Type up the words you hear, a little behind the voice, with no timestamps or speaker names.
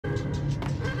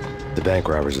The bank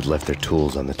robbers had left their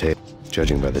tools on the table.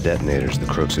 Judging by the detonators, the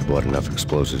crooks had bought enough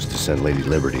explosives to send Lady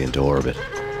Liberty into orbit.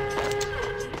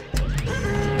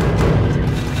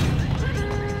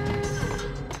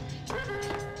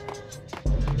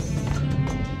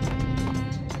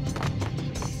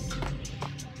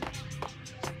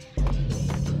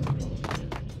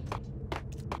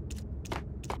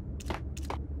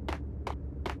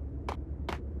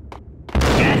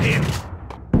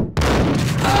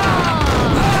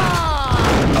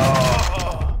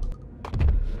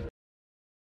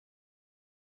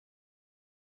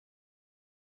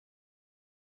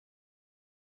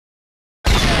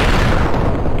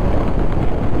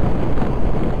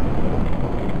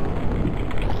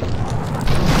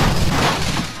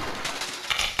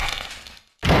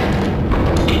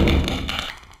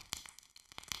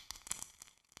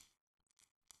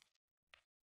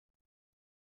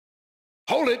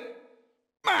 Hold it!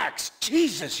 Max!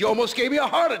 Jesus, you almost gave me a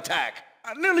heart attack!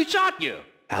 I nearly shot you!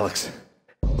 Alex,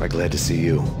 we're glad to see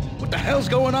you. What the hell's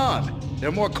going on? There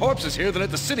are more corpses here than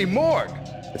at the city morgue!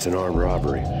 It's an armed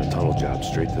robbery. A tunnel job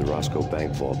straight to the Roscoe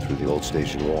Bank vault through the old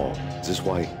station wall. Is this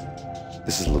why...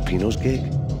 this is Lupino's gig?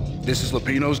 This is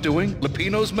Lupino's doing?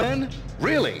 Lupino's men?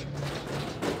 Really?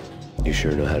 You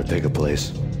sure know how to pick a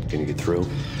place. Can you get through?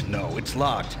 No, it's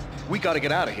locked. We gotta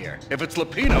get out of here. If it's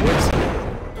Lupino, it's...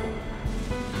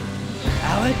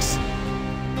 Alex?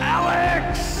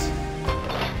 Alex!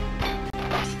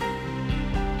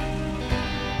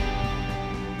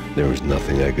 There was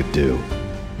nothing I could do.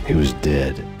 He was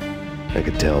dead. I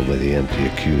could tell by the empty,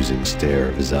 accusing stare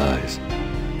of his eyes.